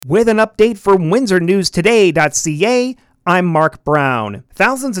With an update from WindsorNewsToday.ca, I'm Mark Brown.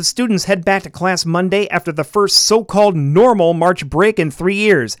 Thousands of students head back to class Monday after the first so-called normal March break in 3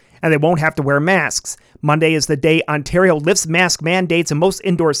 years, and they won't have to wear masks. Monday is the day Ontario lifts mask mandates in most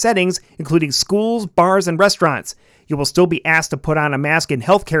indoor settings, including schools, bars, and restaurants. You will still be asked to put on a mask in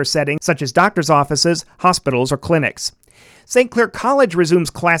healthcare settings such as doctors' offices, hospitals, or clinics. St. Clair College resumes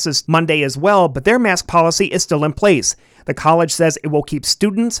classes Monday as well, but their mask policy is still in place. The college says it will keep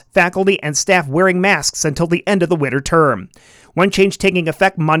students, faculty, and staff wearing masks until the end of the winter term. One change taking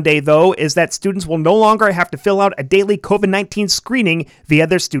effect Monday, though, is that students will no longer have to fill out a daily COVID-19 screening via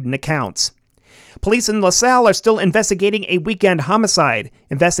their student accounts. Police in LaSalle are still investigating a weekend homicide.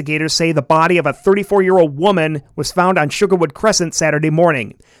 Investigators say the body of a 34-year-old woman was found on Sugarwood Crescent Saturday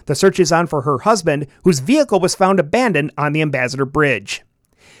morning. The search is on for her husband, whose vehicle was found abandoned on the Ambassador Bridge.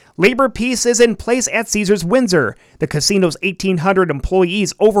 Labor peace is in place at Caesars Windsor. The casino's 1,800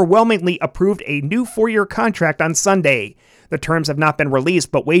 employees overwhelmingly approved a new 4-year contract on Sunday. The terms have not been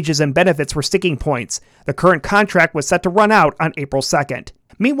released, but wages and benefits were sticking points. The current contract was set to run out on April 2nd.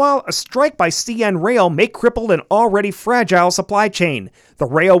 Meanwhile, a strike by CN Rail may cripple an already fragile supply chain. The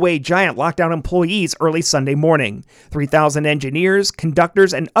railway giant locked down employees early Sunday morning. 3,000 engineers,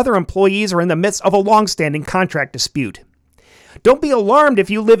 conductors, and other employees are in the midst of a long-standing contract dispute. Don't be alarmed if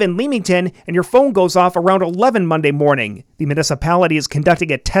you live in Leamington and your phone goes off around 11 Monday morning. The municipality is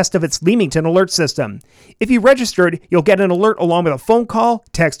conducting a test of its Leamington alert system. If you registered, you'll get an alert along with a phone call,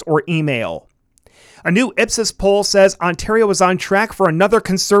 text, or email. A new Ipsos poll says Ontario is on track for another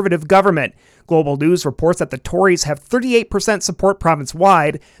Conservative government. Global News reports that the Tories have 38% support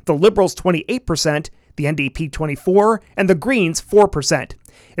province-wide, the Liberals 28%, the NDP 24%, and the Greens 4%.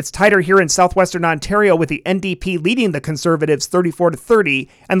 It's tighter here in southwestern Ontario with the NDP leading the Conservatives 34-30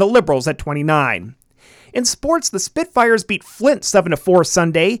 and the Liberals at 29%. In sports, the Spitfires beat Flint 7-4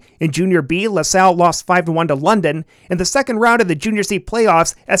 Sunday. In Junior B, LaSalle lost 5-1 to London. In the second round of the Junior C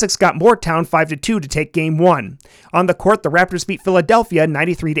playoffs, Essex got Moortown 5-2 to take Game 1. On the court, the Raptors beat Philadelphia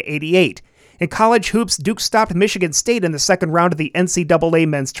 93-88. In college hoops, Duke stopped Michigan State in the second round of the NCAA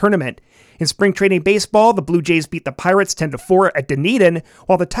men's tournament. In spring training baseball, the Blue Jays beat the Pirates 10-4 at Dunedin,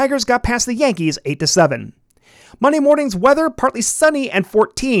 while the Tigers got past the Yankees 8-7. Monday morning's weather, partly sunny and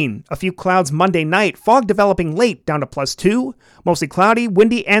 14. A few clouds Monday night, fog developing late down to +2. Mostly cloudy,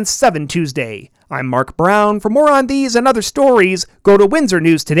 windy, and 7 Tuesday. I'm Mark Brown. For more on these and other stories, go to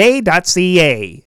WindsorNewsToday.ca.